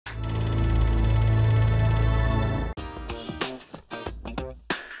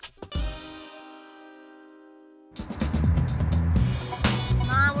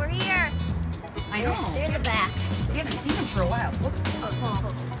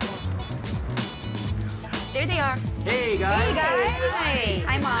There they are. Hey, guys. Hey, guys. Hey.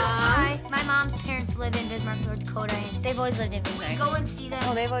 Hi, Mom. Hi. My mom's parents live in Bismarck, North Dakota, and they've always lived in Bismarck. Go and see them.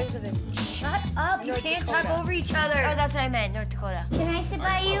 Oh, they've always lived in... Shut up. You can't talk over each other. Oh, that's what I meant, North Dakota. Can I sit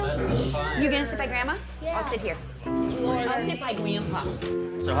by you? You gonna sit by Grandma? Yeah. I'll sit here. I'll sit by Grandpa.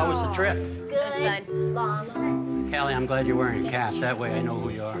 So how was the trip? Good. Long. Callie, I'm glad you're wearing a cap. That way I know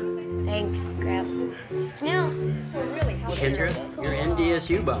who you are. Thanks, Grandpa. It's new. So really, how Kendra, you're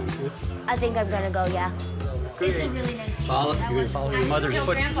NDSU bound. I think I'm gonna go, yeah. It's a really nice team. You're gonna follow your mother's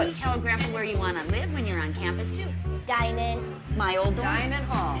footsteps. Tell Grandpa where you want to live when you're on campus, too. Dine-in. My old dine-in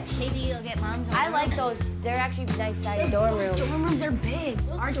hall. Maybe you'll get mom's. I like those. They're actually nice-sized dorm rooms. Dorm rooms are big.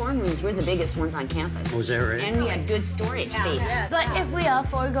 Our dorm rooms were the biggest ones on campus. Was that right? And we had good storage space. But if we all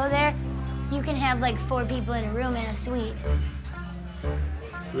four go there, you can have like 4 people in a room in a suite.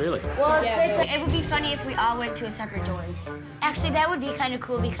 Really? Well, it would be funny if we all went to a separate dorm. Actually, that would be kind of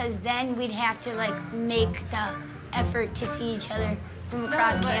cool because then we'd have to like make the effort to see each other from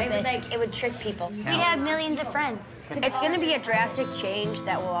across campus. It would trick people. We'd have millions of friends. It's gonna be a drastic change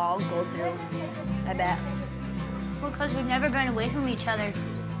that we'll all go through, I bet. Well, because we've never been away from each other.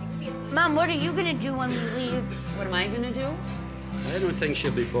 Mom, what are you gonna do when we leave? What am I gonna do? I don't think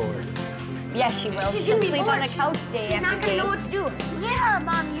she'll be bored. Yes, she will. She's She'll gonna be sleep on the bored. couch day She's after not gonna day. know what to do. Yeah,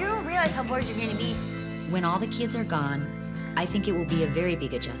 Mom, you don't realize how bored you're gonna be. When all the kids are gone, I think it will be a very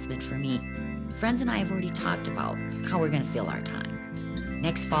big adjustment for me. Friends and I have already talked about how we're gonna fill our time.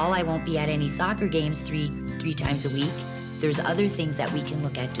 Next fall, I won't be at any soccer games three times a week. There's other things that we can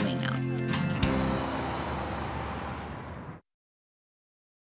look at doing now.